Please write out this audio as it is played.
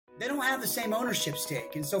they don't have the same ownership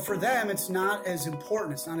stake. And so for them, it's not as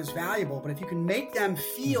important, it's not as valuable. But if you can make them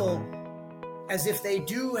feel as if they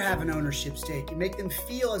do have an ownership stake, you make them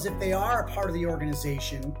feel as if they are a part of the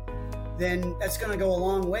organization, then that's going to go a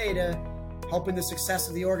long way to helping the success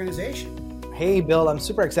of the organization. Hey, Bill, I'm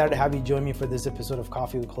super excited to have you join me for this episode of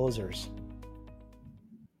Coffee with Closers.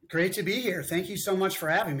 Great to be here. Thank you so much for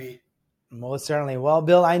having me. Most certainly. Well,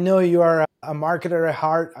 Bill, I know you are a marketer at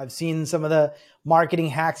heart. I've seen some of the marketing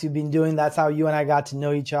hacks you've been doing. That's how you and I got to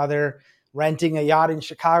know each other, renting a yacht in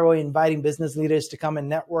Chicago, inviting business leaders to come and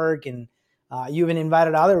network. And you even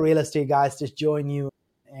invited other real estate guys to join you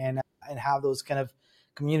and have those kind of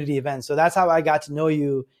community events. So that's how I got to know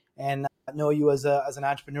you and know you as an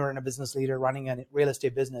entrepreneur and a business leader running a real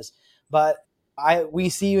estate business. But we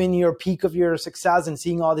see you in your peak of your success and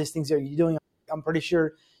seeing all these things that you're doing. I'm pretty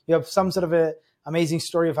sure you have some sort of an amazing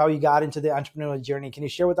story of how you got into the entrepreneurial journey. Can you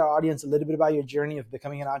share with our audience a little bit about your journey of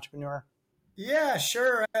becoming an entrepreneur? Yeah,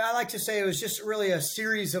 sure. I like to say it was just really a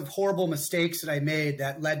series of horrible mistakes that I made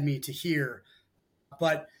that led me to here.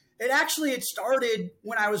 But it started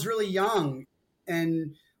when I was really young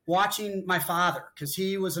and watching my father, because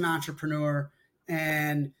he was an entrepreneur,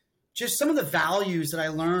 and just some of the values that I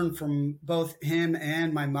learned from both him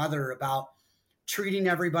and my mother about treating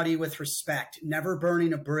everybody with respect, never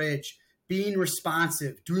burning a bridge, being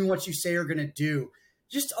responsive, doing what you say you're going to do.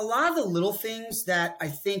 Just a lot of the little things that I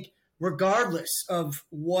think, regardless of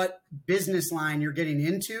what business line you're getting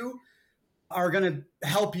into, are going to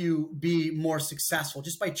help you be more successful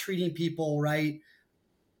just by treating people right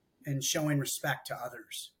and showing respect to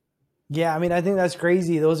others. Yeah, I mean, I think that's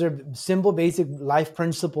crazy. Those are simple, basic life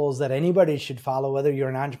principles that anybody should follow, whether you're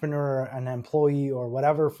an entrepreneur, an employee, or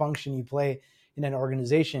whatever function you play in an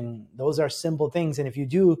organization. Those are simple things. And if you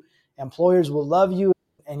do, employers will love you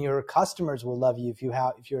and your customers will love you if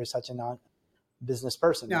you're such a non-business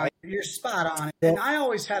person. No, right? You're spot on. And I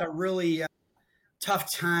always had a really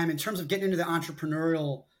tough time in terms of getting into the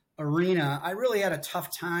entrepreneurial arena. I really had a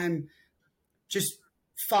tough time just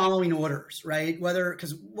following orders, right? Whether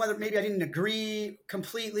maybe I didn't agree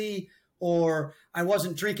completely or I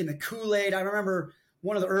wasn't drinking the Kool-Aid. I remember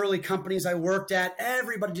one of the early companies I worked at,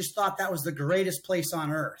 everybody just thought that was the greatest place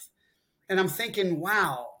on earth. And I'm thinking,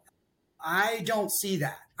 wow, I don't see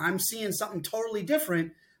that. I'm seeing something totally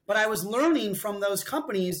different. But I was learning from those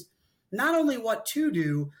companies not only what to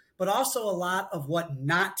do, but also a lot of what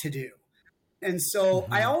not to do. And so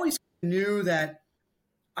I always knew that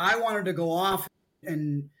I wanted to go off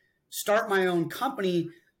and start my own company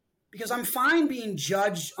because I'm fine being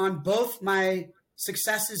judged on both my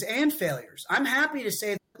successes and failures. I'm happy to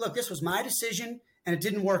say, look, this was my decision and it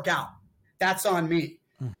didn't work out. That's on me.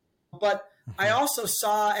 But I also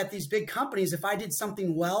saw at these big companies, if I did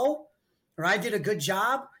something well or I did a good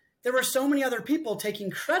job, there were so many other people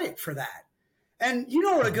taking credit for that. And you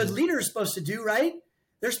know what a good leader is supposed to do, right?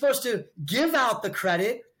 They're supposed to give out the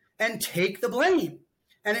credit and take the blame.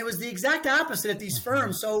 And it was the exact opposite at these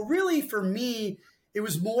firms. So really for me, it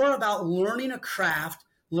was more about learning a craft,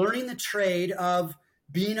 learning the trade of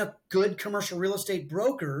being a good commercial real estate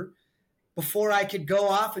broker before I could go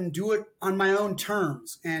off and do it on my own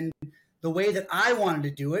terms and the way that I wanted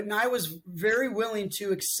to do it. And I was very willing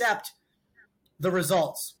to accept the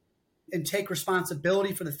results and take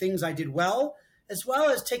responsibility for the things I did well as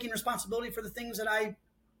taking responsibility for the things that I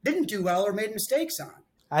didn't do well or made mistakes on.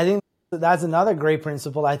 I think that's another great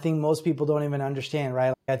principle I think most people don't even understand,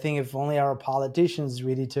 right? I think if only our politicians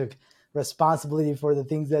really took responsibility for the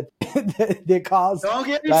things that they caused, don't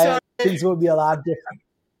get me right, started. Things would be a lot different.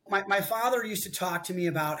 My father used to talk to me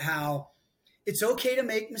about how it's okay to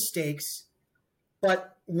make mistakes,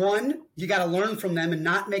 but one, you got to learn from them and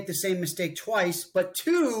not make the same mistake twice. But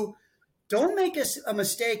two, don't make a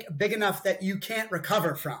mistake big enough that you can't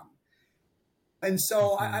recover from. And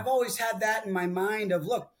so I've always had that in my mind of,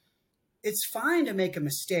 look, it's fine to make a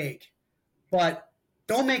mistake, but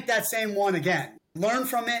don't make that same one again. Learn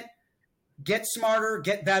from it, get smarter,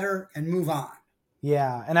 get better, and move on.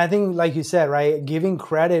 Yeah. And I think, like you said, right, giving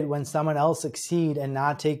credit when someone else succeed and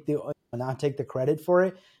not take the credit for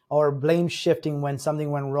it, or blame shifting when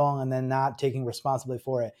something went wrong and then not taking responsibility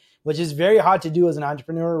for it, which is very hard to do as an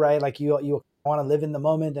entrepreneur, right? Like you want to live in the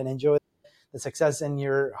moment and enjoy the success and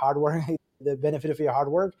your hard work, the benefit of your hard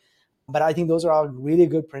work. But I think those are all really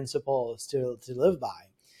good principles to live by.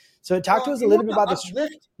 So talk to us a little bit about this.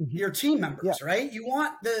 Uplift your team members, right? You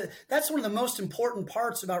want that's one of the most important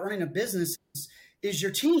parts about running a business is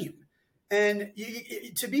your team. And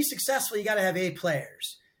to be successful, you got to have A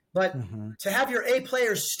players. But to have your A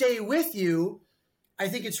players stay with you, I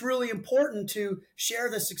think it's really important to share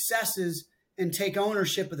the successes and take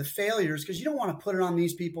ownership of the failures, because you don't want to put it on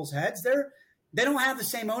these people's heads. They don't have the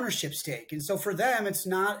same ownership stake. And so for them, it's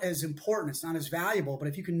not as important. It's not as valuable. But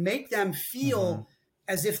if you can make them feel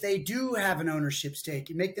as if they do have an ownership stake,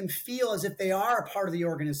 you make them feel as if they are a part of the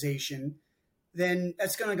organization, then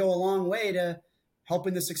that's going to go a long way to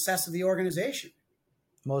helping the success of the organization.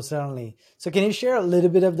 Most certainly. So can you share a little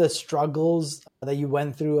bit of the struggles that you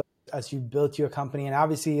went through as you built your company? And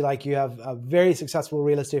obviously, like, you have a very successful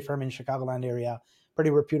real estate firm in Chicagoland area, pretty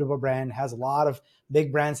reputable brand, has a lot of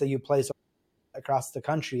big brands that you place across the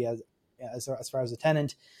country as far as a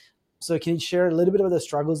tenant. So can you share a little bit of the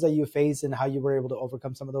struggles that you faced and how you were able to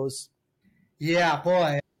overcome some of those? Yeah,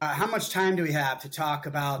 boy. How much time do we have to talk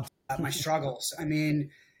about my struggles? I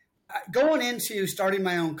mean, going into starting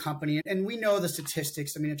my own company, and we know the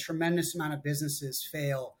statistics, I mean, a tremendous amount of businesses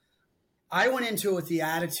fail. I went into it with the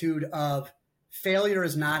attitude of failure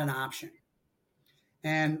is not an option.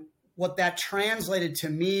 And what that translated to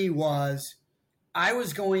me was I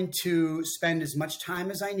was going to spend as much time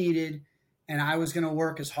as I needed, and I was going to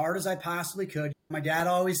work as hard as I possibly could. My dad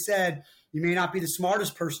always said, you may not be the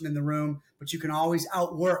smartest person in the room, but you can always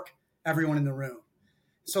outwork everyone in the room.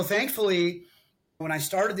 So thankfully, when I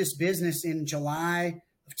started this business in July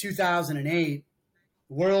of 2008,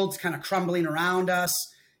 the world's kind of crumbling around us.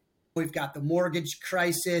 We've got the mortgage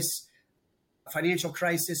crisis, financial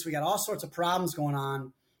crisis. We got all sorts of problems going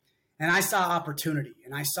on. And I saw opportunity,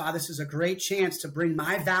 and I saw this as a great chance to bring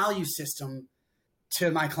my value system to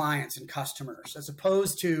my clients and customers, as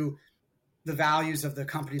opposed to the values of the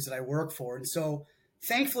companies that I work for. And so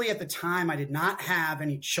thankfully at the time, I did not have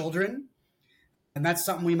any children. And that's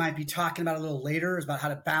something we might be talking about a little later, is about how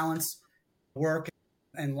to balance work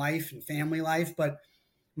and life and family life. But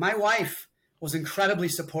my wife was incredibly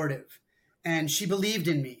supportive, and she believed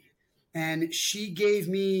in me, and she gave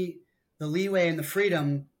me the leeway and the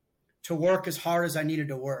freedom to work as hard as I needed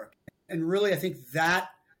to work. And really, I think that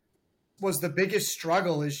was the biggest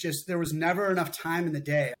struggle, is just there was never enough time in the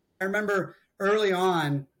day. I remember early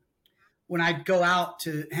on when I'd go out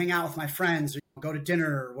to hang out with my friends, or go to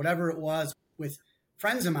dinner or whatever it was with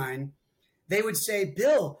friends of mine, they would say,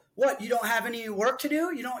 Bill, what, you don't have any work to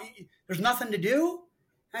do? There's nothing to do?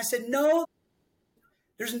 And I said, no,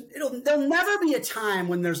 there'll never be a time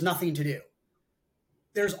when there's nothing to do.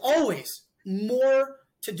 There's always more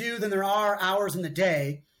to do than there are hours in the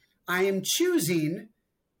day. I am choosing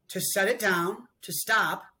to set it down, to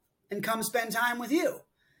stop, and come spend time with you.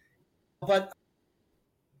 But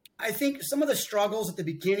I think some of the struggles at the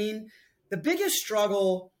beginning, the biggest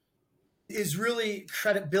struggle is really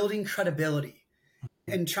building credibility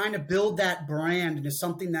and trying to build that brand into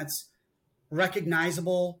something that's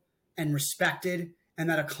recognizable and respected, and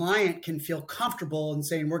that a client can feel comfortable in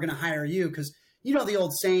saying, we're going to hire you. Because you know the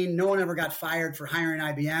old saying, no one ever got fired for hiring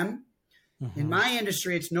IBM. In my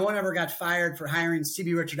industry, it's no one ever got fired for hiring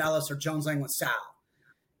CB Richard Ellis or Jones Lang LaSalle.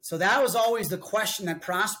 So that was always the question that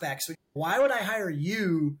prospects, why would I hire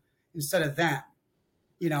you instead of them?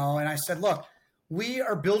 And I said, look, we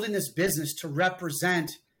are building this business to represent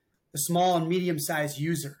the small and medium-sized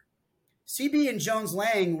user. CB and Jones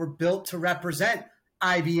Lang were built to represent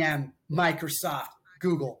IBM, Microsoft,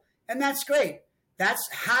 Google, and that's great. That's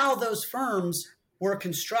how those firms were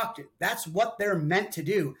constructed. That's what they're meant to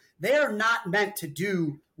do. They are not meant to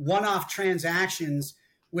do one-off transactions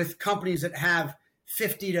with companies that have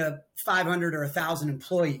 50 to 500 or 1,000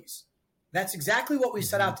 employees. That's exactly what we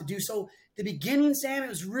set out to do. So the beginning, Sam, it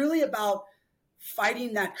was really about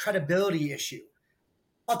fighting that credibility issue.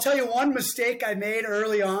 I'll tell you one mistake I made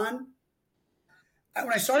early on.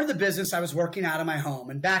 When I started the business, I was working out of my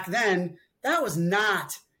home. And back then, that was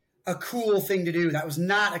not a cool thing to do. That was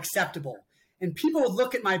not acceptable. And people would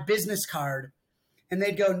look at my business card and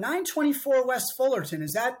they'd go, 924 West Fullerton,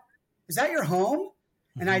 is that your home?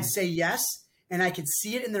 And I'd say yes. And I could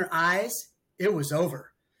see it in their eyes. It was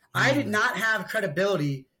over. I did not have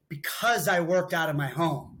credibility because I worked out of my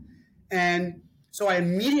home. And so I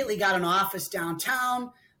immediately got an office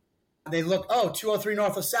downtown. They look, 203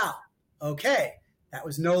 North LaSalle. Okay. That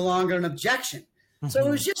was no longer an objection. So it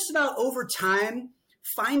was just about over time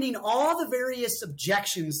finding all the various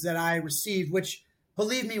objections that I received, which,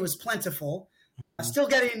 believe me, was plentiful. Still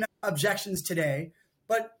getting objections today,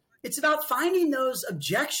 but it's about finding those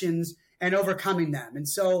objections and overcoming them. And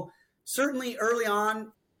so certainly early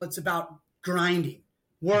on, it's about grinding,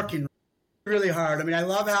 working really hard. I mean, I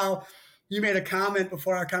love how you made a comment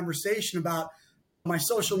before our conversation about my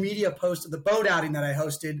social media post of the boat outing that I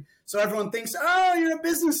hosted. So everyone thinks, oh, you're a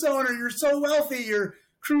business owner. You're so wealthy. You're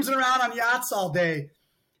cruising around on yachts all day.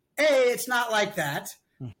 A, it's not like that.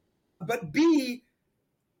 But B,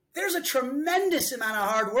 there's a tremendous amount of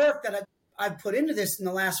hard work that I've put into this in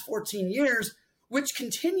the last 14 years, which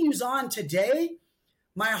continues on today,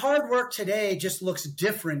 my hard work today just looks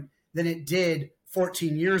different than it did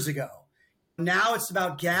 14 years ago. Now it's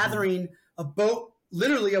about gathering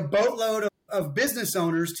literally a boatload of business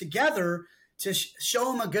owners together to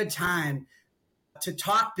show them a good time, to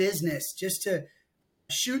talk business, just to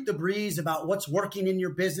shoot the breeze about what's working in your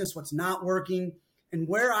business, what's not working, and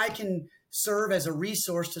where I can serve as a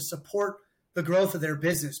resource to support the growth of their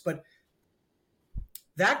business. But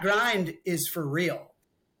that grind is for real.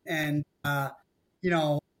 And, the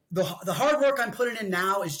hard work I'm putting in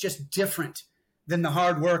now is just different than the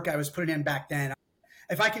hard work I was putting in back then.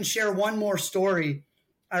 If I can share one more story,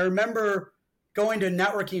 I remember going to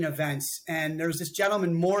networking events, and there's this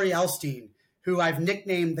gentleman, Himmelstein, who I've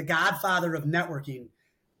nicknamed the godfather of networking.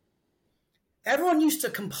 Everyone used to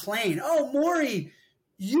complain, "Oh, Maury,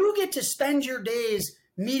 you get to spend your days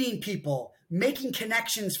meeting people, making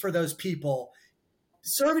connections for those people,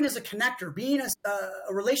 serving as a connector, being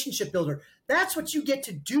a relationship builder. That's what you get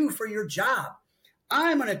to do for your job.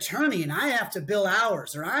 I'm an attorney and I have to bill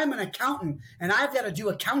hours, or I'm an accountant and I've got to do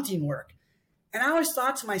accounting work." And I always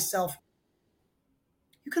thought to myself,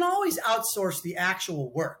 you can always outsource the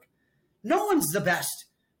actual work. No one's the best,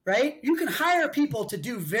 right? You can hire people to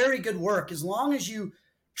do very good work as long as you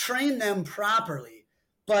train them properly.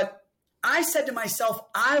 But I said to myself,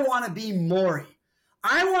 I want to be Maury.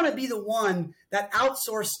 I want to be the one that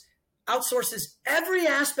outsources every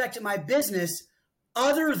aspect of my business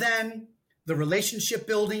other than the relationship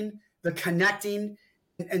building, the connecting,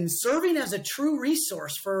 and serving as a true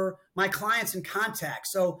resource for my clients and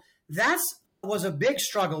contacts. So that's was a big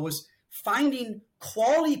struggle, was finding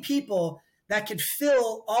quality people that could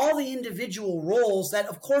fill all the individual roles that,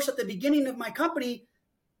 of course, at the beginning of my company,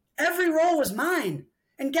 every role was mine.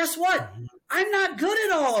 And guess what? I'm not good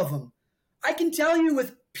at all of them. I can tell you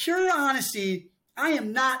with pure honesty, I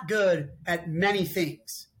am not good at many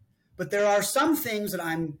things. But there are some things that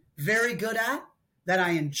I'm very good at, that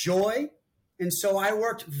I enjoy. And so I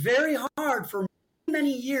worked very hard for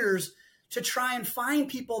many years to try and find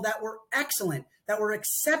people that were excellent, that were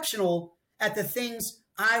exceptional at the things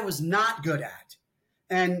I was not good at.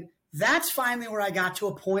 And that's finally where I got to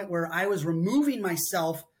a point where I was removing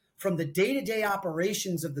myself from the day-to-day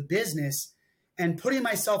operations of the business and putting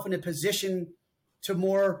myself in a position to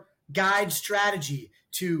more guide strategy,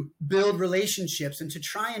 to build relationships, and to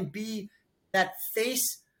try and be that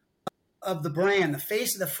face of the brand, the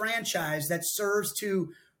face of the franchise that serves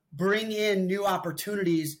to bring in new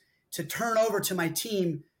opportunities, to turn over to my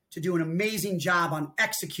team to do an amazing job on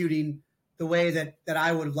executing the way that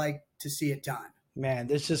I would like to see it done. Man,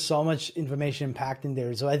 there's just so much information packed in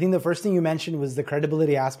there. So I think the first thing you mentioned was the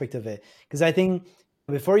credibility aspect of it. Because I think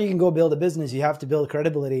before you can go build a business, you have to build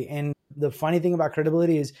credibility. And the funny thing about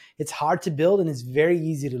credibility is it's hard to build and it's very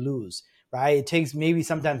easy to lose, right? It takes maybe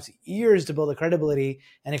sometimes years to build a credibility,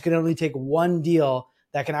 and it can only take one deal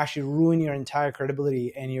that can actually ruin your entire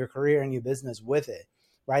credibility and your career and your business with it,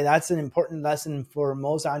 right? That's an important lesson for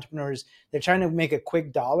most entrepreneurs. They're trying to make a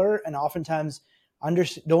quick dollar and oftentimes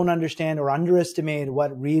don't understand or underestimate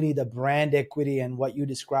what really the brand equity and what you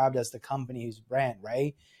described as the company's brand,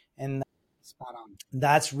 right? And spot on.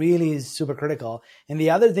 That's really super critical. And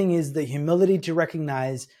the other thing is the humility to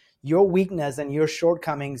recognize your weakness and your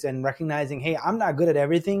shortcomings and recognizing, hey, I'm not good at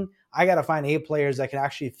everything. I got to find A players that can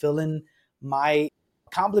actually fill in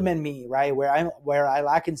complement me, right? Where I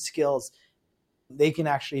lack in skills, they can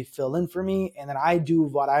actually fill in for me. And then I do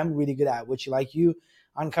what I'm really good at, which like you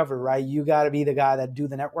uncover, right? You got to be the guy that do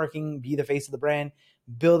the networking, be the face of the brand,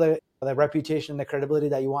 build the reputation and the credibility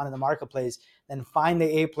that you want in the marketplace, then find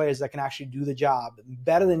the A players that can actually do the job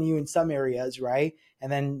better than you in some areas, right?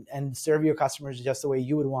 And serve your customers just the way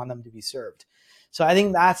you would want them to be served. So I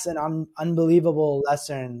think that's an unbelievable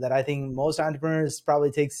lesson that I think most entrepreneurs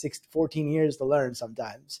probably take 14 years to learn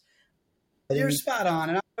sometimes. You're spot on.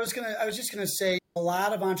 And I was just going to say a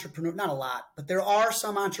lot of entrepreneurs, not a lot, but there are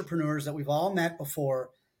some entrepreneurs that we've all met before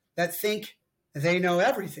that think they know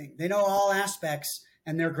everything. They know all aspects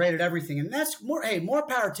and they're great at everything. And that's more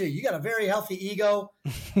power to you. You got a very healthy ego.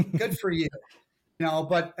 Good for you.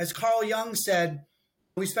 But as Carl Jung said,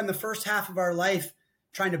 we spend the first half of our life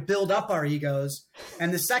trying to build up our egos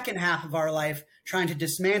and the second half of our life trying to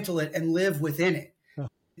dismantle it and live within it. Huh.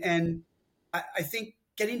 And I think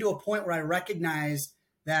getting to a point where I recognize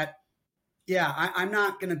that, I'm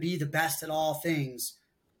not going to be the best at all things.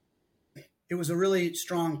 It was a really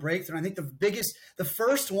strong breakthrough. I think the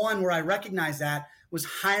first one where I recognized that was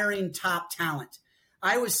hiring top talent.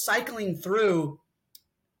 I was cycling through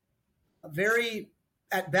very,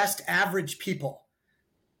 at best, average people.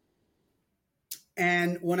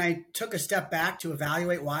 And when I took a step back to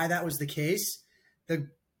evaluate why that was the case, the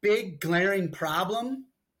big glaring problem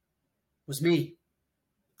was me.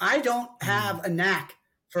 I don't have a knack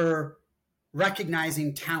for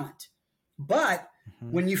recognizing talent. But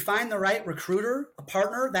when you find the right recruiter, a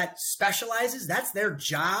partner that specializes, that's their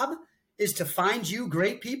job, is to find you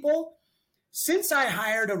great people. Since I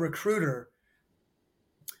hired a recruiter,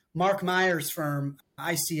 Mark Meyer's firm,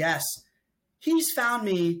 ICS, he's found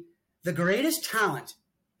me the greatest talent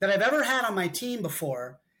that I've ever had on my team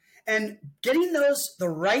before. And getting the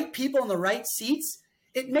right people in the right seats,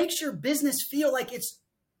 it makes your business feel like it's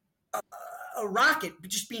a rocket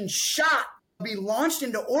just being shot, being launched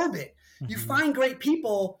into orbit. You find great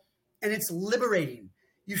people and it's liberating.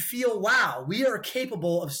 You feel, wow, we are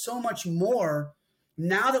capable of so much more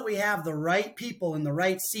now that we have the right people in the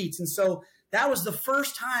right seats. And so that was the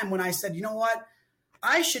first time when I said, you know what?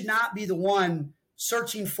 I should not be the one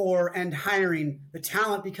searching for and hiring the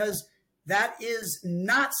talent, because that is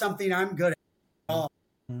not something I'm good at all.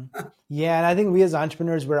 Yeah. And I think we as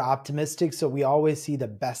entrepreneurs, we're optimistic. So we always see the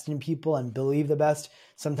best in people and believe the best.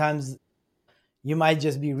 Sometimes you might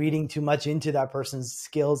just be reading too much into that person's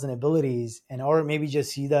skills and abilities, or maybe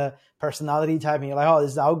just see the personality type and you're like, oh,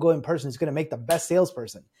 this is an outgoing person. It's going to make the best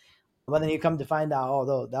salesperson. But then you come to find out,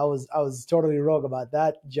 oh, I was totally wrong about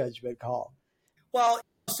that judgment call. Well,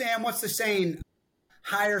 Sam, what's the saying?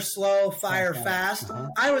 Hire slow, fire fast.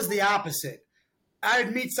 I was the opposite.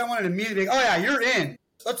 I'd meet someone and immediately, oh yeah, you're in.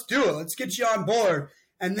 Let's do it. Let's get you on board.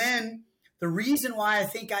 And then the reason why I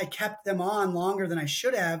think I kept them on longer than I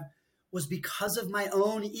should have was because of my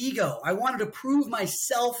own ego. I wanted to prove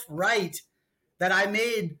myself right, that I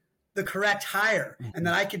made the correct hire and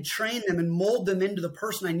that I could train them and mold them into the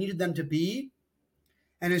person I needed them to be.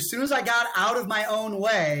 And as soon as I got out of my own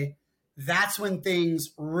way, that's when things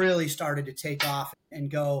really started to take off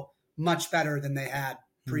and go much better than they had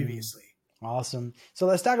previously. Awesome. So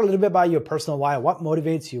let's talk a little bit about your personal why. What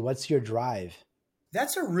motivates you? What's your drive?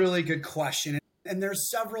 That's a really good question. And there's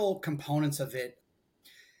several components of it.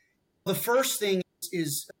 The first thing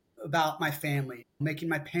is about my family, making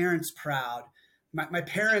my parents proud. My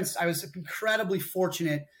parents, I was incredibly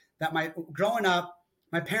fortunate that growing up,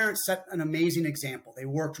 my parents set an amazing example. They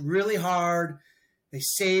worked really hard. They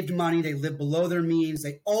saved money. They lived below their means.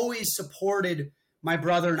 They always supported my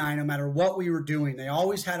brother and I, no matter what we were doing. They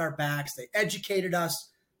always had our backs. They educated us.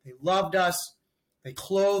 They loved us. They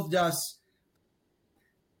clothed us.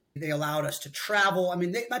 They allowed us to travel. I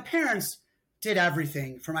mean, my parents did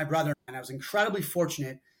everything for my brother and I was incredibly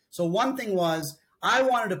fortunate. So one thing was, I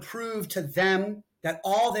wanted to prove to them that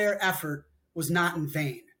all their effort was not in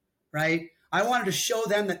vain, right? I wanted to show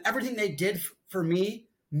them that everything they did for me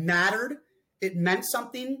mattered. It meant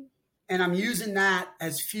something. And I'm using that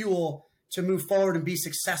as fuel to move forward and be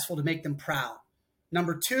successful, to make them proud.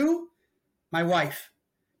 Number two, my wife.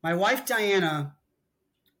 My wife, Diana,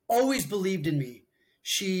 always believed in me.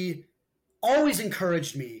 She always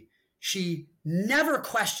encouraged me. She never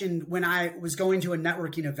questioned when I was going to a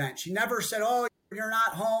networking event. She never said, oh, you're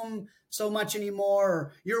not home so much anymore,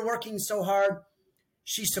 or you're working so hard.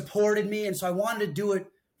 She supported me. And so I wanted to do it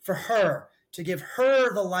for her, to give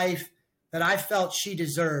her the life that I felt she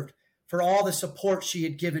deserved, for all the support she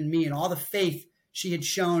had given me and all the faith she had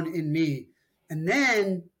shown in me. And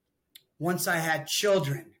then once I had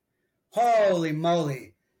children, holy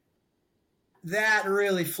moly, that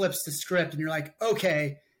really flips the script. And you're like,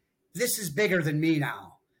 okay, this is bigger than me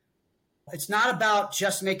now. It's not about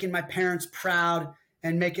just making my parents proud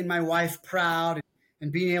and making my wife proud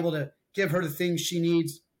and being able to give her the things she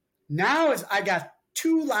needs. Now I got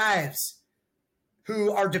two lives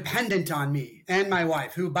who are dependent on me, and my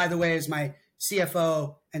wife, who, by the way, is my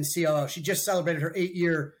CFO and COO. She just celebrated her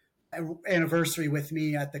 8-year anniversary with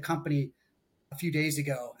me at the company a few days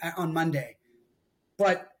ago on Monday.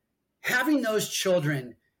 But having those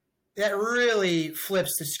children, that really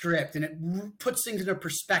flips the script and it puts things into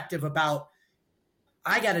perspective about,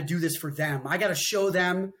 I got to do this for them. I got to show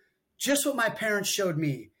them just what my parents showed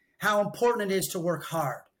me, how important it is to work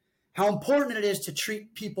hard, how important it is to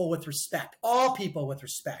treat people with respect, all people with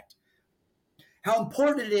respect, how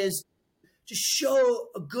important it is to show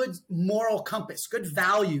a good moral compass, good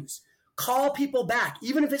values, call people back,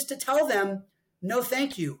 even if it's to tell them, no,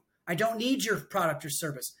 thank you. I don't need your product or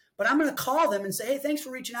service, but I'm going to call them and say, hey, thanks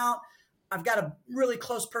for reaching out. I've got a really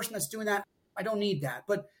close person that's doing that. I don't need that.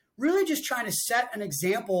 But really just trying to set an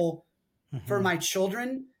example for my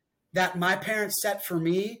children that my parents set for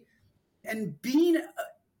me, and being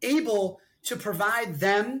able to provide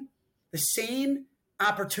them the same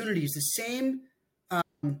opportunities, the same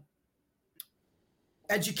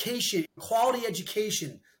education, quality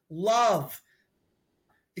education, love,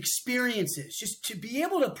 experiences, just to be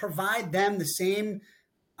able to provide them the same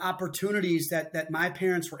opportunities that my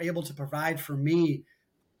parents were able to provide for me.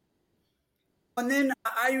 And then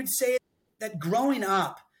I would say that growing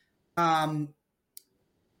up, I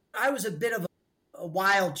was a bit of a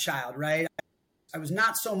wild child, right? I was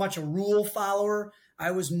not so much a rule follower.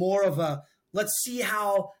 I was more of a, let's see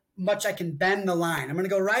how much I can bend the line. I'm going to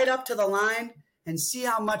go right up to the line and see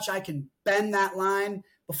how much I can bend that line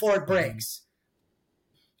before it breaks.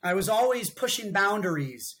 I was always pushing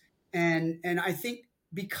boundaries. And I think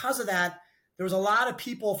because of that, there was a lot of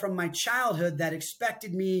people from my childhood that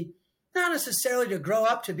expected me not necessarily to grow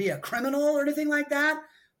up to be a criminal or anything like that,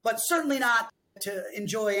 but certainly not to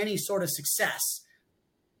enjoy any sort of success.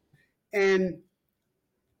 And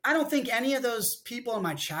I don't think any of those people in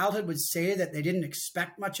my childhood would say that they didn't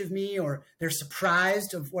expect much of me or they're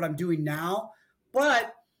surprised of what I'm doing now.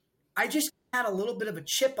 But I just had a little bit of a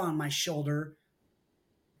chip on my shoulder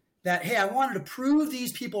that, hey, I wanted to prove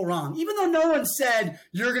these people wrong. Even though no one said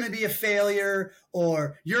you're going to be a failure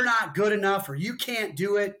or you're not good enough or you can't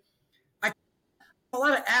do it. A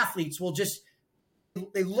lot of athletes will just,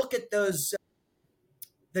 they look at those,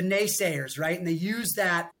 the naysayers, right? And they use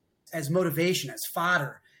that as motivation, as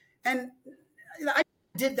fodder. And I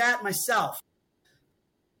did that myself.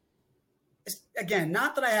 Again,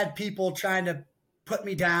 not that I had people trying to put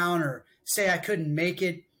me down or say I couldn't make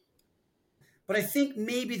it, but I think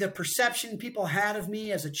maybe the perception people had of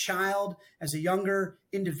me as a child, as a younger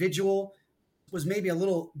individual, was maybe a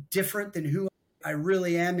little different than who I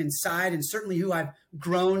really am inside, and certainly who I've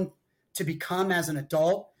grown to become as an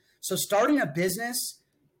adult. So starting a business,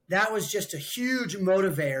 that was just a huge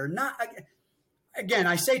motivator. Not, again,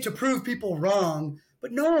 I say to prove people wrong,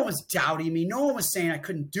 but no one was doubting me. No one was saying I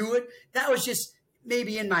couldn't do it. That was just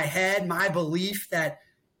maybe in my head, my belief that,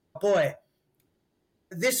 boy,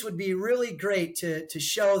 this would be really great to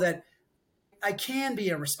show that I can be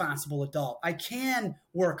a responsible adult. I can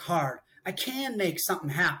work hard. I can make something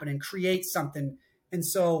happen and create something. And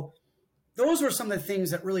so those were some of the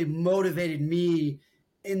things that really motivated me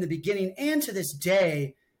in the beginning and to this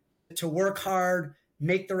day to work hard,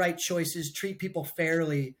 make the right choices, treat people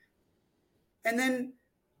fairly. And then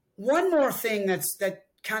one more thing that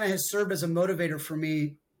kind of has served as a motivator for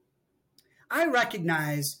me, I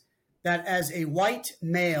recognize that as a white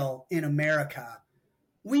male in America,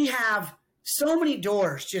 we have so many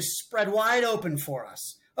doors just spread wide open for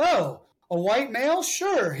us. Oh, a white male?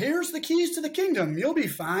 Sure, here's the keys to the kingdom. You'll be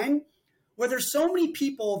fine. Where there's so many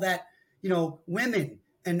people that, women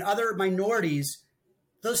and other minorities,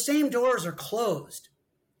 those same doors are closed.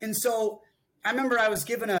 And so I remember I was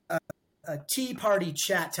given a tea party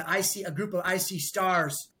chat to a group of IC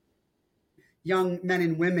stars, young men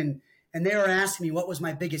and women, and they were asking me what was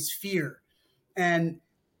my biggest fear. And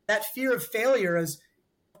that fear of failure is,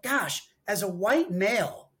 gosh, as a white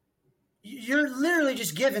male, you're literally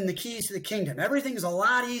just given the keys to the kingdom. Everything is a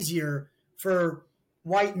lot easier for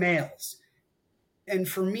white males. And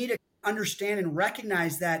for me to understand and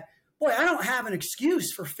recognize that, boy, I don't have an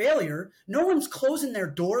excuse for failure. No one's closing their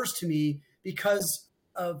doors to me because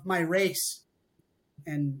of my race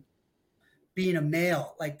and being a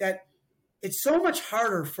male. Like that, it's so much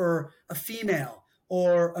harder for a female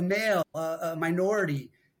or a male, a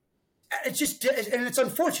minority. It's just, and it's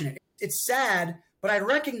unfortunate. It's sad, but I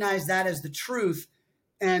recognize that as the truth.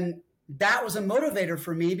 And that was a motivator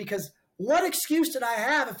for me, because what excuse did I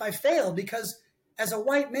have if I failed? Because as a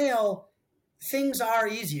white male, things are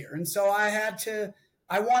easier. And so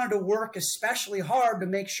I wanted to work especially hard to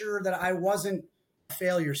make sure that I wasn't a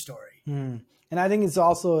failure story. And I think it's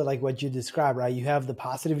also like what you described, right? You have the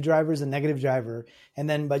positive drivers and negative driver,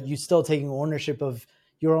 but you still taking ownership of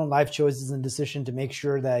your own life choices and decision to make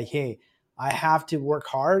sure that, hey, I have to work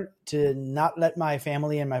hard to not let my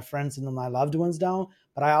family and my friends and my loved ones down,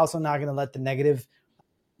 but I also not going to let the negative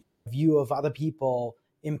view of other people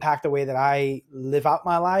impact the way that I live out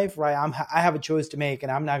my life, right? I have a choice to make,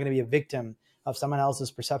 and I'm not going to be a victim of someone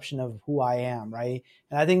else's perception of who I am, right?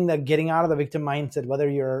 And I think that getting out of the victim mindset,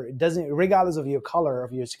 regardless of your color,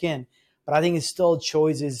 of your skin, but I think it's still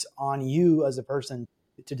choices on you as a person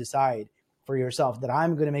to decide for yourself that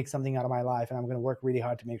I'm going to make something out of my life, and I'm going to work really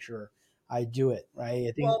hard to make sure I do it, right?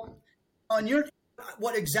 I think. Well,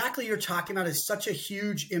 what exactly you're talking about is such a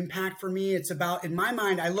huge impact for me. It's about, in my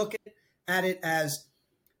mind, I look at it as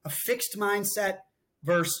a fixed mindset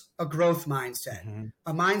versus a growth mindset,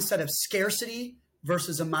 a mindset of scarcity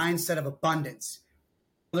versus a mindset of abundance.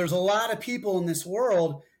 There's a lot of people in this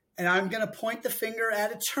world, and I'm going to point the finger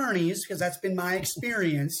at attorneys because that's been my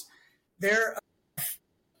experience. They're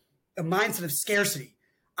a mindset of scarcity.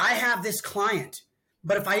 I have this client.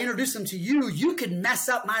 But if I introduce them to you, you could mess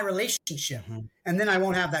up my relationship, and then I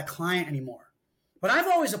won't have that client anymore. But I've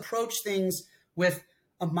always approached things with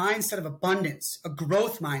a mindset of abundance, a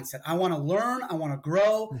growth mindset. I want to learn. I want to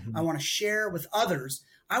grow. I want to share with others.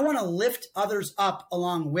 I want to lift others up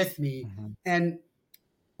along with me. And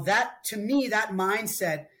that, to me, that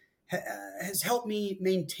mindset has helped me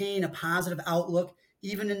maintain a positive outlook,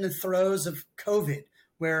 even in the throes of COVID,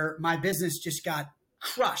 where my business just got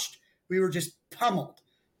crushed. We were just pummeled.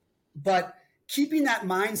 But keeping that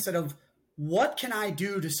mindset of what can I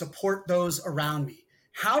do to support those around me?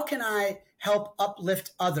 How can I help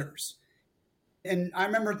uplift others? And I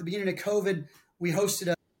remember at the beginning of COVID, we hosted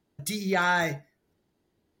a DEI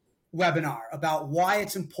webinar about why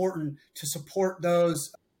it's important to support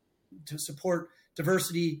those, to support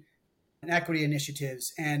diversity and equity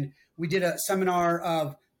initiatives. And we did a seminar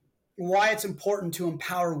of why it's important to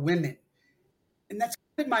empower women. And that's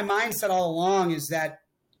been my mindset all along, is that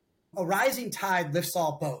a rising tide lifts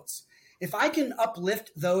all boats. If I can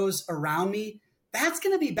uplift those around me, that's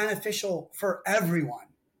going to be beneficial for everyone.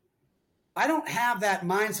 I don't have that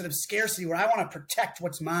mindset of scarcity where I want to protect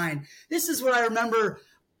what's mine. This is what I remember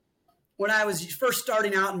when I was first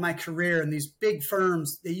starting out in my career, and these big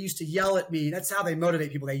firms, they used to yell at me. That's how they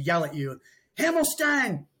motivate people. They yell at you.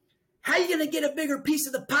 Himmelstein, how are you going to get a bigger piece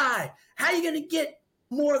of the pie? How are you going to get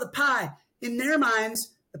more of the pie? In their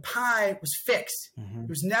minds, the pie was fixed. It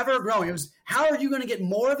was never growing. It was, how are you going to get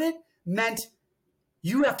more of it? Meant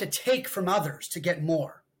you have to take from others to get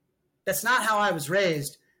more. That's not how I was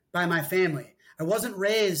raised by my family. I wasn't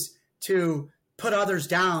raised to put others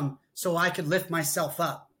down so I could lift myself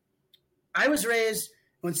up. I was raised,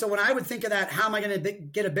 when I would think of that, how am I going to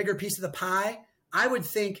get a bigger piece of the pie? I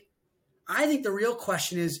think the real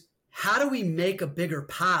question is, how do we make a bigger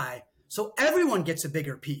pie so everyone gets a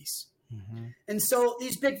bigger piece? And so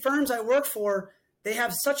these big firms I work for, they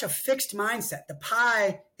have such a fixed mindset. The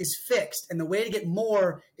pie is fixed, and the way to get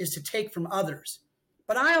more is to take from others.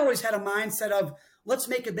 But I always had a mindset of, let's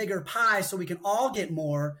make a bigger pie so we can all get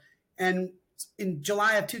more. And in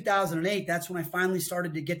July of 2008, that's when I finally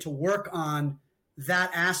started to get to work on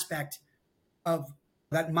that aspect of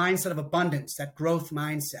that mindset of abundance, that growth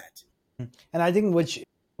mindset. And I think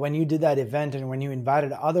when you did that event and when you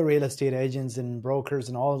invited other real estate agents and brokers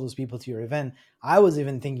and all of those people to your event, I was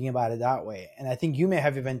even thinking about it that way. And I think you may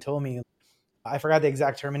have even told me, I forgot the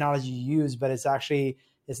exact terminology you used, but it's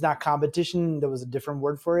not competition. There was a different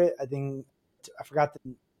word for it. I forgot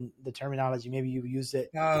the terminology. Maybe you used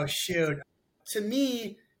it. Oh, shoot. To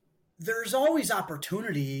me, there's always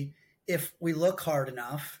opportunity if we look hard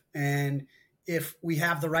enough, and if we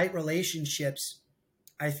have the right relationships.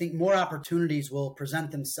 I think more opportunities will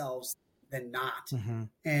present themselves than not.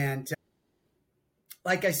 And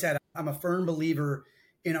like I said, I'm a firm believer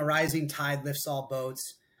in a rising tide lifts all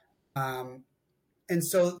boats. And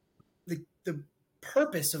so the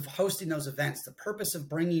purpose of hosting those events, the purpose of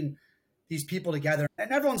bringing these people together,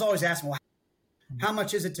 and everyone's always asking, well, how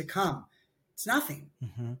much is it to come? It's nothing.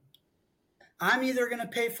 I'm either going to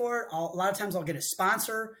pay for it. A lot of times I'll get a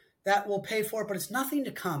sponsor that will pay for it, but it's nothing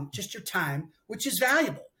to come, just your time, which is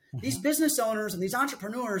valuable. These business owners and these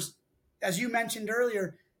entrepreneurs, as you mentioned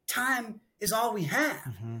earlier, time is all we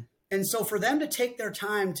have. And so for them to take their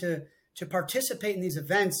time to participate in these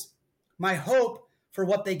events, my hope for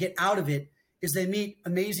what they get out of it is they meet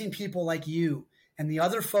amazing people like you and the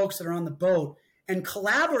other folks that are on the boat, and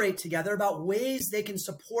collaborate together about ways they can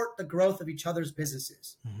support the growth of each other's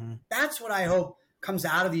businesses. That's what I hope comes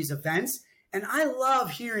out of these events. And I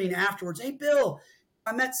love hearing afterwards, hey, Bill,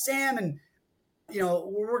 I met Sam, and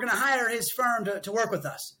we're going to hire his firm to work with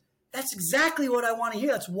us. That's exactly what I want to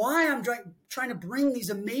hear. That's why I'm trying to bring these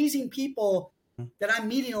amazing people that I'm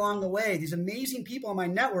meeting along the way, these amazing people in my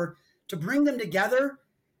network, to bring them together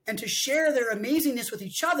and to share their amazingness with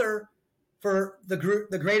each other for the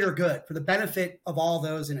greater good, for the benefit of all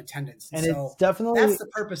those in attendance. And so it's definitely, that's the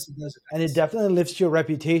purpose of those events. And it definitely lifts your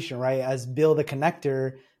reputation, right? As Bill the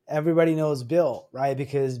Connector, everybody knows Bill, right?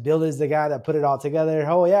 Because Bill is the guy that put it all together.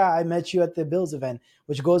 Oh yeah, I met you at the Bill's event,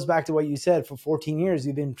 which goes back to what you said. For 14 years,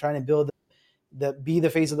 you've been trying to build be the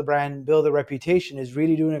face of the brand, build the reputation. Is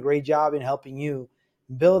really doing a great job in helping you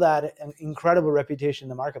build that incredible reputation in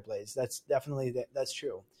the marketplace. That's definitely, that's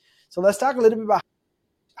true. So let's talk a little bit about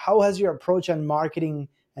how has your approach on marketing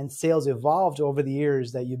and sales evolved over the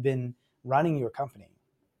years that you've been running your company?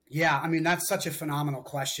 Yeah, I mean, that's such a phenomenal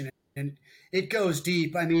question, and it goes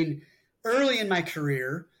deep. I mean, early in my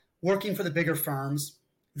career, working for the bigger firms,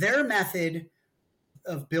 their method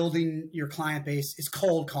of building your client base is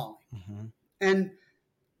cold calling. And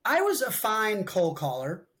I was a fine cold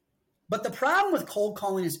caller, But the problem with cold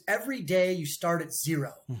calling is every day you start at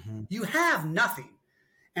zero. Mm-hmm. You have nothing.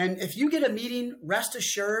 And if you get a meeting, rest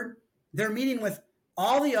assured, they're meeting with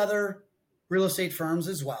all the other real estate firms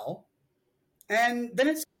as well. And then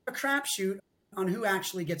it's a crapshoot on who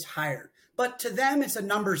actually gets hired. But to them, it's a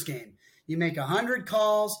numbers game. You make 100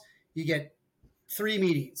 calls, you get 3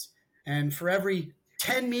 meetings. And for every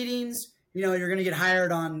 10 meetings, you're going to get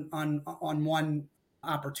hired on one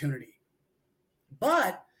opportunity.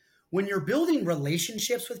 But when you're building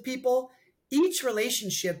relationships with people, each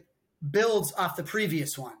relationship builds off the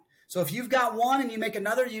previous one. So if you've got 1 and you make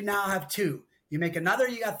another, you now have 2. You make another,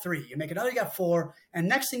 you got 3. You make another, you got 4. And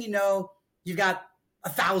next thing you know, you've got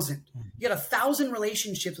 1,000. You got 1,000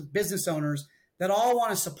 relationships with business owners that all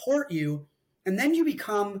want to support you. And then you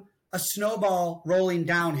become a snowball rolling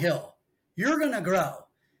downhill. You're going to grow.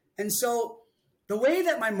 And so the way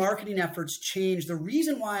that my marketing efforts changed, the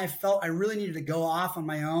reason why I felt I really needed to go off on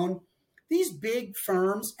my own, these big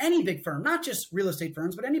firms, any big firm, not just real estate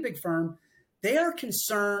firms, but any big firm, they are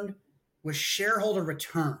concerned with shareholder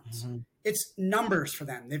returns. Mm-hmm. It's numbers for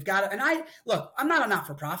them. They've got to, and I'm not a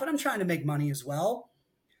not-for-profit. I'm trying to make money as well,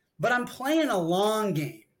 but I'm playing a long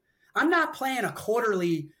game. I'm not playing a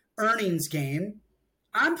quarterly earnings game.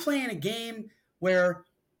 I'm playing a game where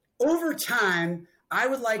over time, I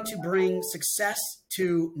would like to bring success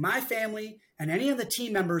to my family and any of the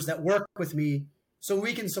team members that work with me so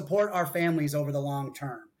we can support our families over the long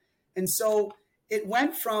term. And so it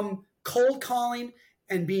went from cold calling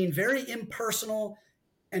and being very impersonal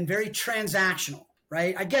and very transactional,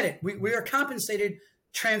 right? I get it. We are compensated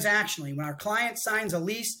transactionally. When our client signs a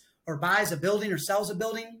lease or buys a building or sells a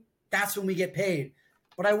building, that's when we get paid.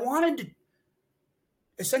 But I wanted to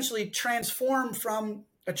essentially transform from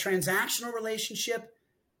a transactional relationship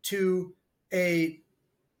to a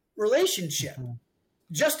relationship,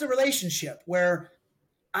 just a relationship where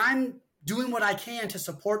I'm doing what I can to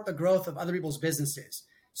support the growth of other people's businesses.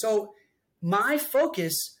 So my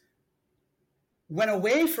focus went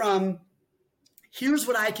away from, here's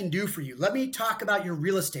what I can do for you. Let me talk about your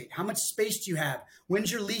real estate. How much space do you have?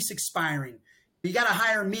 When's your lease expiring? You got to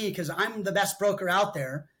hire me because I'm the best broker out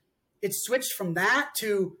there. It switched from that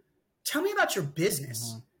to, tell me about your business.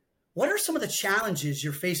 Mm-hmm. What are some of the challenges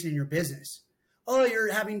you're facing in your business? Oh,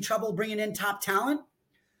 you're having trouble bringing in top talent?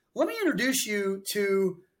 Let me introduce you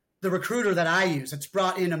to the recruiter that I use that's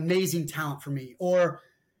brought in amazing talent for me. Or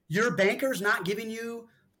your banker's not giving you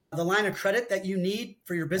the line of credit that you need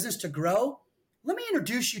for your business to grow. Let me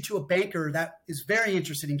introduce you to a banker that is very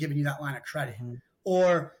interested in giving you that line of credit. Mm-hmm.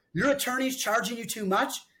 Or your attorney's charging you too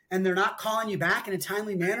much and they're not calling you back in a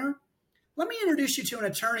timely manner. Let me introduce you to an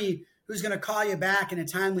attorney who's going to call you back in a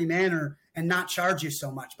timely manner and not charge you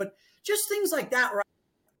so much. But just things like that, where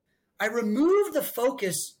I removed the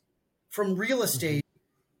focus from real estate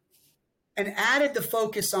and added the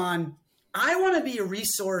focus on, I want to be a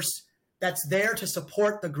resource that's there to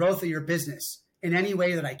support the growth of your business in any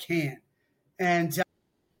way that I can. And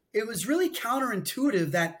it was really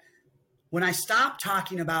counterintuitive that when I stopped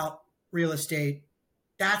talking about real estate,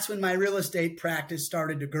 that's when my real estate practice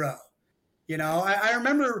started to grow. I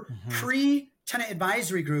remember pre-tenant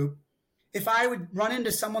advisory group, if I would run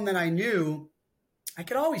into someone that I knew, I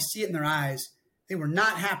could always see it in their eyes. They were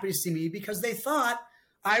not happy to see me because they thought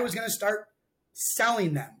I was going to start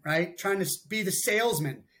selling them, right? Trying to be the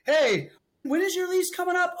salesman. Hey, when is your lease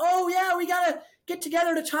coming up? Oh, yeah, we got to get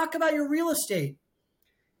together to talk about your real estate.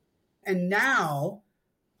 And now,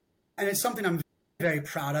 and it's something I'm very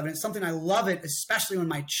proud of, and it's something I love it, especially when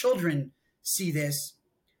my children see this,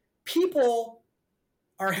 people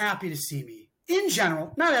are happy to see me. In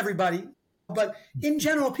general, not everybody, but in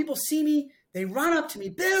general, people see me, they run up to me,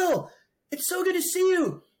 Bill, it's so good to see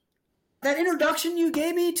you. That introduction you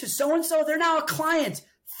gave me to so-and-so, they're now a client.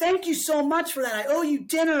 Thank you so much for that. I owe you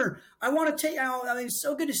dinner. I want to take, it's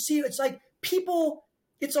so good to see you. It's like people,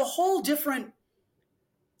 it's a whole different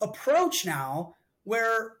approach now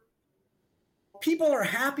where people are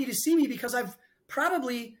happy to see me because I've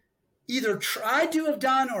probably either tried to have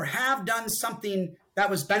done or have done something that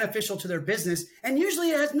was beneficial to their business. And usually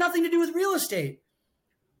it has nothing to do with real estate.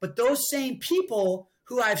 But those same people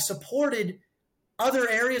who I've supported other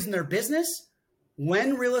areas in their business,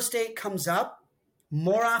 when real estate comes up,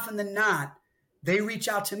 more often than not, they reach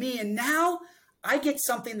out to me. And now I get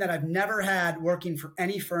something that I've never had working for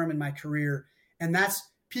any firm in my career. And that's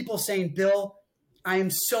people saying, Bill, I am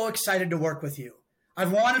so excited to work with you.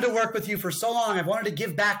 I've wanted to work with you for so long. I've wanted to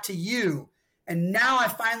give back to you. And now I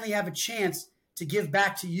finally have a chance to give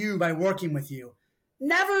back to you by working with you.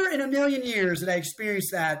 Never in a million years did I experience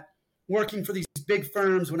that working for these big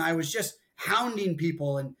firms when I was just hounding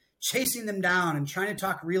people and chasing them down and trying to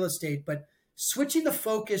talk real estate, but switching the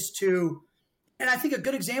focus to, and I think a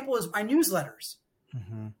good example is my newsletters.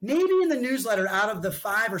 Mm-hmm. Maybe in the newsletter, out of the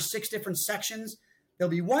 5 or 6 different sections, there'll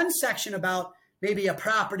be one section about maybe a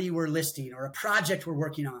property we're listing or a project we're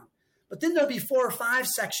working on. But then there'll be 4 or 5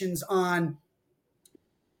 sections on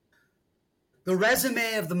the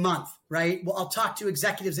resume of the month, right? Well, I'll talk to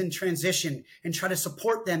executives in transition and try to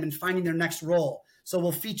support them in finding their next role. So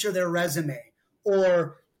we'll feature their resume,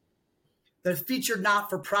 or the featured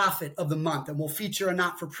not-for-profit of the month, and we'll feature a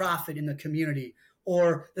not-for-profit in the community,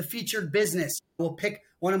 or the featured business. We'll pick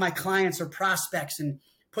one of my clients or prospects and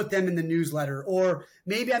put them in the newsletter. Or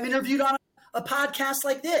maybe I'm interviewed on a podcast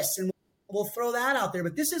like this, and we'll throw that out there.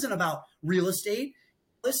 But this isn't about real estate.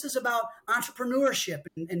 This is about entrepreneurship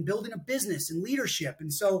and building a business and leadership.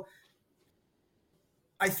 And so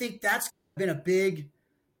I think that's been a big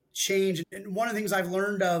change. And one of the things I've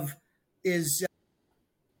learned of is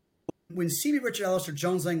when CB Richard Ellis or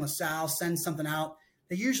Jones Lang LaSalle sends something out,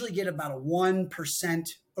 they usually get about a 1%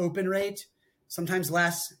 open rate, sometimes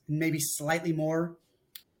less, and maybe slightly more.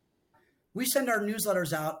 We send our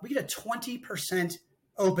newsletters out, we get a 20%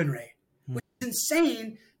 open rate, which is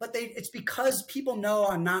insane, but it's because people know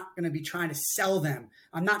I'm not going to be trying to sell them.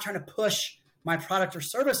 I'm not trying to push my product or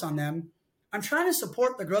service on them. I'm trying to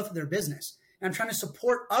support the growth of their business. And I'm trying to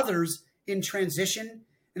support others in transition.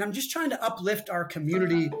 And I'm just trying to uplift our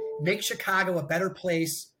community, make Chicago a better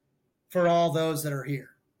place for all those that are here.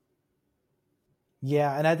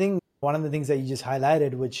 Yeah. And I think one of the things that you just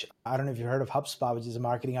highlighted, which I don't know if you've heard of HubSpot, which is a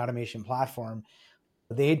marketing automation platform,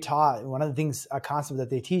 they taught one of the things, a concept that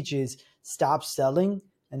they teach is stop selling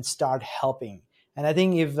and start helping. And I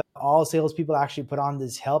think if all salespeople actually put on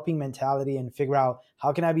this helping mentality and figure out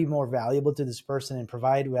how can I be more valuable to this person and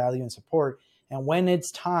provide value and support, and when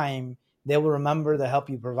it's time, they will remember the help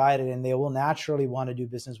you provided, and they will naturally want to do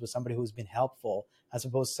business with somebody who's been helpful, as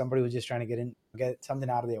opposed to somebody who's just trying to get something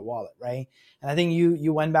out of their wallet, right? And I think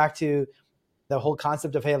you went back to the whole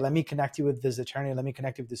concept of, hey, let me connect you with this attorney, let me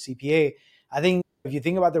connect you with the CPA. I think if you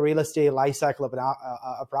think about the real estate life cycle of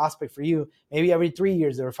a prospect for you, maybe every 3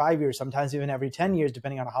 years or 5 years, sometimes even every 10 years,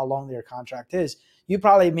 depending on how long their contract is, you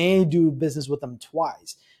probably may do business with them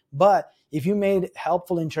twice. But if you made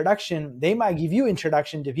helpful introduction, they might give you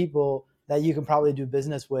introduction to people that you can probably do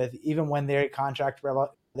business with, even when their contract,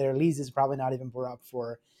 their lease is probably not even brought up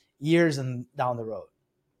for years and down the road.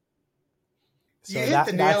 So you hit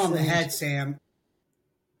the nail on the head, Sam.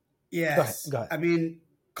 Yes. Go ahead. I mean,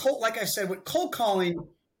 like I said, with cold calling,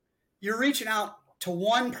 you're reaching out to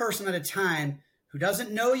one person at a time who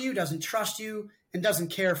doesn't know you, doesn't trust you, and doesn't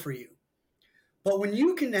care for you. But when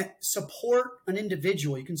you can support an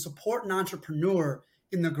individual, you can support an entrepreneur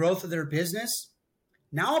in the growth of their business,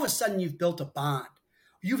 now all of a sudden you've built a bond.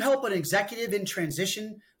 You've helped an executive in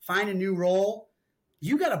transition find a new role.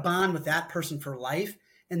 You got a bond with that person for life.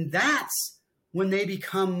 And that's when they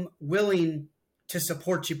become willing to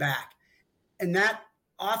support you back. And that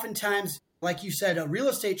oftentimes, like you said, a real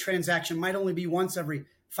estate transaction might only be once every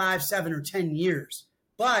 5, 7, or 10 years.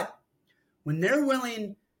 But when they're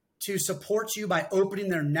willing to support you by opening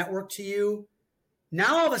their network to you,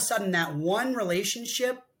 now all of a sudden that one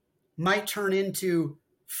relationship might turn into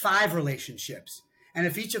 5 relationships. And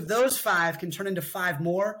if each of those 5 can turn into 5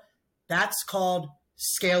 more, that's called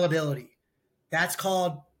scalability. That's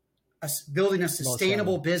called building a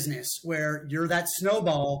sustainable business where you're that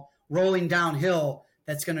snowball rolling downhill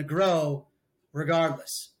that's going to grow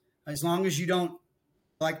regardless. As long as you don't,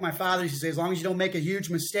 like my father used to say, as long as you don't make a huge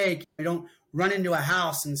mistake, you don't run into a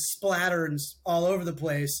house and splatter and all over the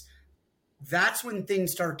place, that's when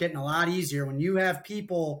things start getting a lot easier. When you have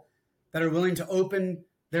people that are willing to open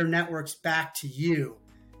their networks back to you.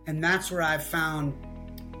 And that's where I've found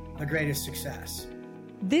the greatest success.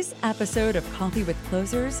 This episode of Coffee with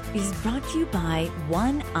Closers is brought to you by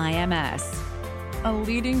One IMS, a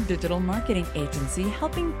leading digital marketing agency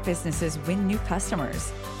helping businesses win new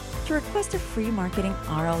customers. To request a free marketing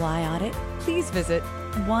ROI audit, please visit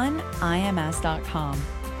oneims.com.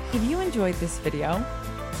 If you enjoyed this video,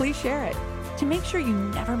 please share it. To make sure you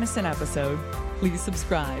never miss an episode, please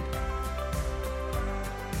subscribe.